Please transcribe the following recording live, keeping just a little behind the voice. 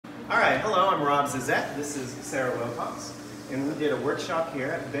All right, hello, I'm Rob Zisette. This is Sarah Wilcox, and we did a workshop here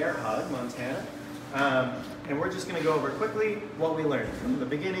at Bear Hug, Montana. And we're just going to go over quickly what we learned from the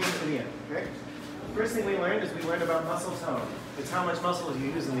beginning to the end. Okay? First thing we learned is we learned about muscle tone. It's how much muscle you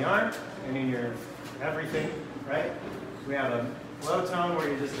use in the arm and in your everything, right? We have a low tone where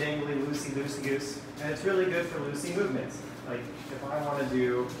you're just dangling loosey-goose, and it's really good for loosey movements. Like if I want to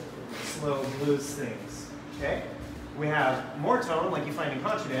do slow blues things, okay? We have more tone, like you find in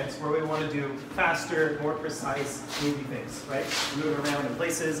Contra dance, where we want to do faster, more precise, movie things, right? Moving around in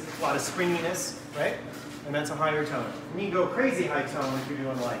places, a lot of springiness, right? And that's a higher tone. And you go crazy high tone if you're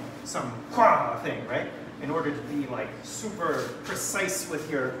doing like some quah thing, right? In order to be like super precise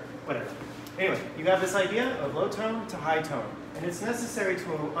with your whatever. Anyway, you have this idea of low tone to high tone. And it's necessary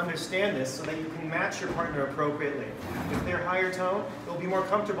to understand this so that you can match your partner appropriately. If they're higher tone, it'll be more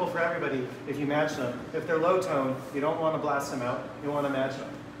comfortable for everybody if you match them. If they're low tone, you don't want to blast them out, you want to match them,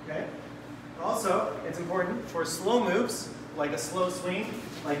 okay? Also, it's important for slow moves, like a slow swing,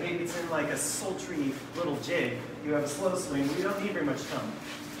 like maybe it's in like a sultry little jig, you have a slow swing, you don't need very much tone.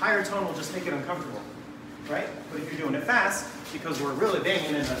 Higher tone will just make it uncomfortable, right? But if you're doing it fast, because we're really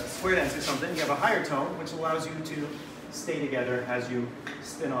banging in a square dance or something, you have a higher tone, which allows you to stay together as you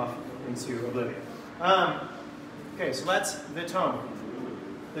spin off into oblivion. Okay, so that's the tone.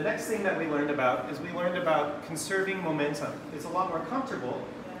 The next thing that we learned about is we learned about conserving momentum. It's a lot more comfortable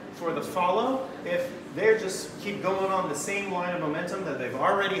for the follow if they just keep going on the same line of momentum that they've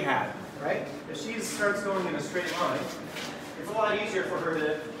already had, right? If she starts going in a straight line, it's a lot easier for her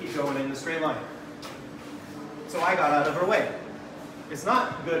to keep going in the straight line. So I got out of her way. It's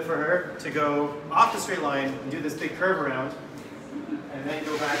not good for her to go off the straight line and do this big curve around and then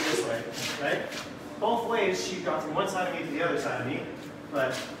go back this way, right? Both ways she got from one side of me to the other side of me,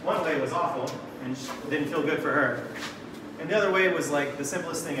 but one way was awful and didn't feel good for her. And the other way was like the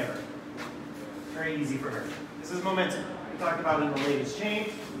simplest thing ever. Very easy for her. This is momentum. We talked about in the ladies'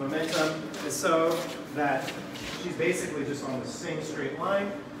 chain. Momentum is so that she's basically just on the same straight line.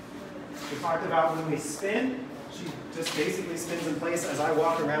 We talked about when we spin, she just basically spins in place as I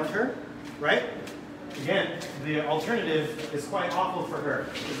walk around her, right? Again, the alternative is quite awful for her,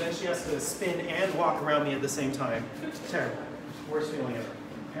 because then she has to spin and walk around me at the same time. Terrible. Worst feeling ever,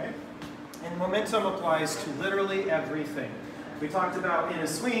 okay? And momentum applies to literally everything. We talked about in a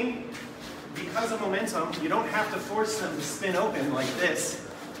swing, because of momentum, you don't have to force them to spin open like this.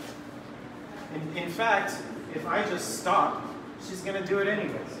 In fact, if I just stop, she's going to do it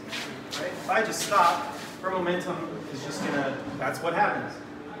anyways, right? If I just stop, her momentum is just gonna, that's what happens.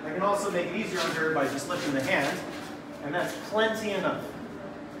 I can also make it easier on her by just lifting the hand, and that's plenty enough,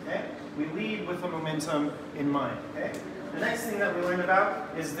 okay? We lead with the momentum in mind, okay? The next thing that we learned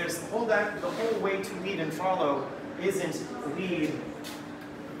about is there's the whole way to lead and follow isn't lead,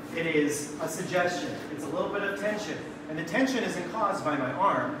 it is a suggestion. It's a little bit of tension, and the tension isn't caused by my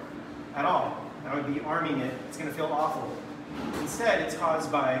arm at all. I would be arming it, it's gonna feel awful. Instead, it's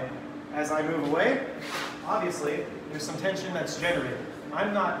caused by, as I move away, obviously, there's some tension that's generated.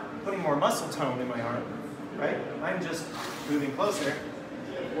 I'm not putting more muscle tone in my arm, right? I'm just moving closer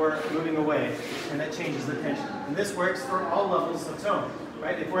or moving away, and that changes the tension. And this works for all levels of tone,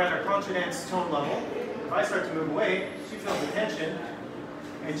 right? If we're at our contra dance tone level, if I start to move away, she feels the tension,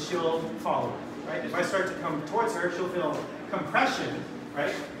 and she'll follow, right? If I start to come towards her, she'll feel compression,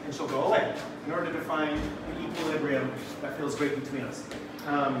 right? And she'll go away in order to find an equilibrium that feels great between us.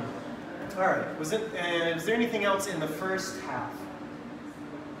 All right, is there anything else in the first half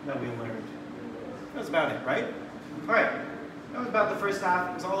that we learned? That was about it, right? All right, that was about the first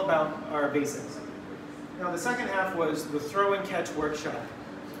half. It was all about our basics. Now the second half was the throw and catch workshop.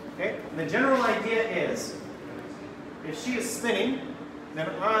 Okay, and the general idea is, if she is spinning, then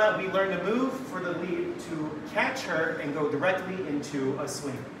we learn to move for the lead to catch her and go directly into a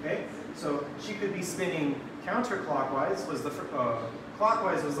swing, okay? So she could be spinning counterclockwise,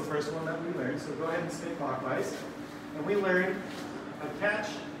 clockwise was the first one that we learned, so go ahead and spin clockwise. And we learned a catch,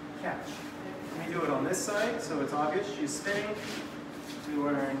 catch. Let me do it on this side so it's obvious she's spinning. We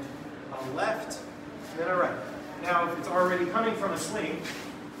learned a left, then a right. Now if it's already coming from a swing,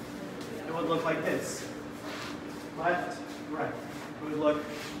 it would look like this. Left, right. It would look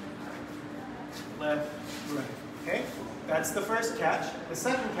left, right. Okay? That's the first catch. The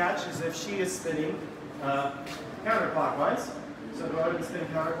second catch is if she is spinning counterclockwise. So go ahead and spin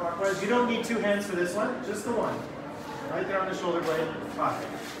counterclockwise. You don't need two hands for this one, just the one. Right there on the shoulder blade,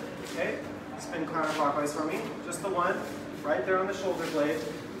 5. Okay? Spin counterclockwise for me, just the one, right there on the shoulder blade,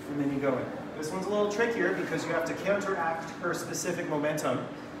 and then you go in. This one's a little trickier because you have to counteract her specific momentum,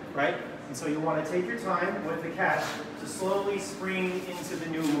 right? And so you want to take your time with the catch to slowly spring into the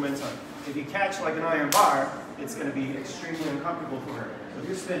new momentum. If you catch like an iron bar, it's going to be extremely uncomfortable for her. So if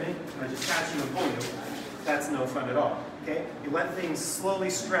you're spinning, I just catch you and pull you, that's no fun at all. Okay? You let things slowly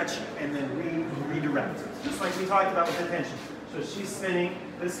stretch and then redirect. Just like we talked about with the tension. So she's spinning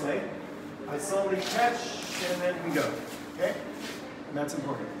this way. I slowly catch and then we go. Okay? And that's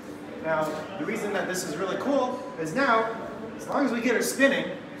important. Now, the reason that this is really cool is now, as long as we get her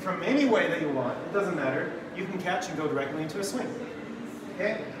spinning from any way that you want, it doesn't matter, you can catch and go directly into a swing.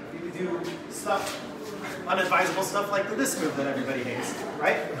 Okay? You can do stuff, unadvisable stuff like this move that everybody hates,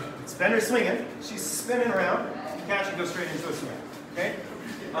 right? Spin her swinging, she's spinning around, you catch and go straight into a swing. Okay?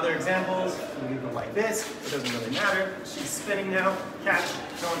 Other examples, you go like this, it doesn't really matter. She's spinning now, catch,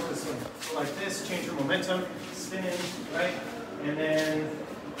 go into the swing. So like this, change her momentum, spinning, right? And then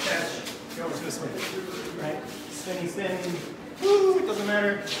catch, go into a swing, right? Spinning, spinning, woo, it doesn't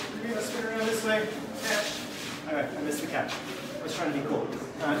matter. You're gonna spin around this way, catch. All right, I missed the catch. I was trying to be cool.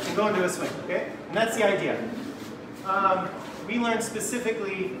 You can go into a swing, okay? And that's the idea. We learned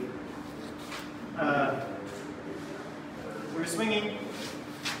specifically, we're swinging,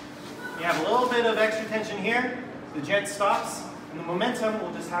 you have a little bit of extra tension here, the jet stops, and the momentum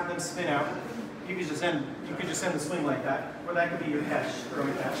will just have them spin out. You could just end the swing like that, or that could be your catch,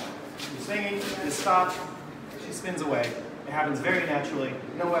 throwing catch. You're swinging, you stop, she spins away. It happens very naturally,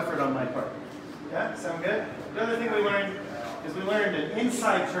 no effort on my part. Yeah, sound good? The other thing we learned is we learned an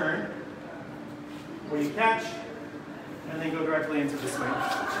inside turn, where you catch, and then go directly into the swing,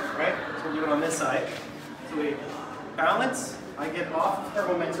 right? So we'll do it on this side. So we balance, I get off her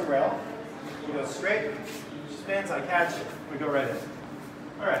momentum rail, we go straight, she spins, I catch, we go right in.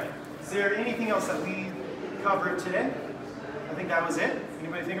 All right, is there anything else that we covered today? I think that was it.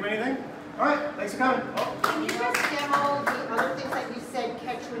 Anybody think of anything? All right, thanks for coming. Oh. Can you just demo the other things that you said,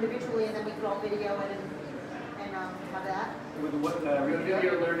 catch you individually, and then we could all video it and have that? With what, the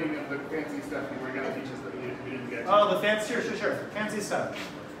video learning of the fancy stuff you were going to teach us that we didn't get to. Oh, the fancy, sure. Fancy stuff.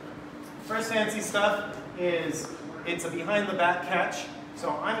 First fancy stuff is it's a behind the back catch. So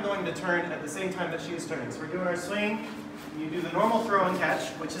I'm going to turn at the same time that she's turning. So we're doing our swing. You do the normal throw and catch,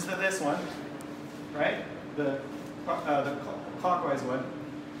 which is this one, right? The clockwise one.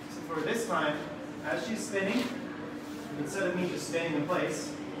 So for this time, as she's spinning, instead of me just staying in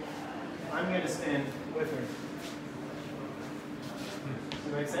place, I'm going to spin with her.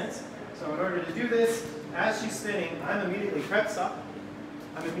 Does that make sense? So in order to do this, as she's spinning, I'm immediately prepped up.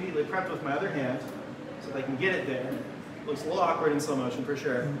 I'm immediately prepped with my other hand so that I can get it there. Looks a little awkward in slow motion for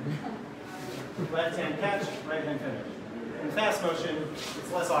sure. Left hand catch, right hand finish. In fast motion,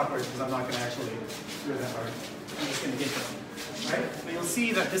 it's less awkward because I'm not going to actually do it that hard. I'm just going to get them. Right? But you'll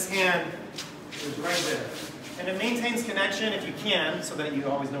see that this hand is right there. And it maintains connection if you can, so that you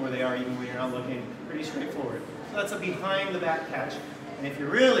always know where they are even when you're not looking. Pretty straightforward. So that's a behind the back catch. And if you're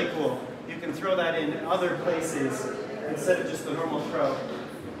really cool, you can throw that in other places instead of just the normal throw.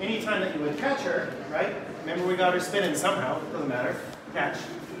 Anytime that you would catch her, right? Remember we got her spinning somehow, doesn't matter, catch.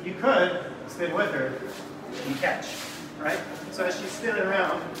 You could spin with her and catch, right? So as she's spinning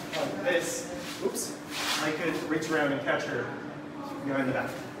around like this, oops, I could reach around and catch her behind the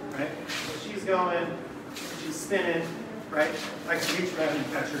back, right? So she's going, she's spinning, right? I can reach around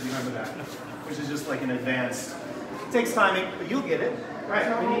and catch her behind the back, which is just like an advanced, it takes timing, but you'll get it, right?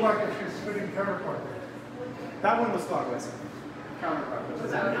 It's almost like if she's spinning counterclockwise. That one was clockwise.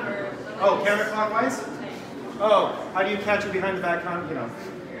 Counterclockwise. Oh, counterclockwise? Oh, how do you catch her behind the back? You know.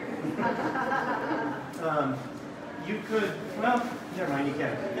 You could, well, never mind, you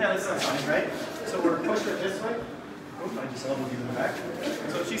can. Yeah, this sounds fine, right? So we're pushing her this way. Oops, I just elbowed you in the back.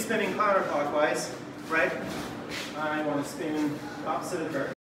 So she's spinning counterclockwise, right? I want to spin opposite of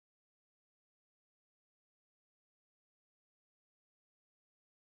her.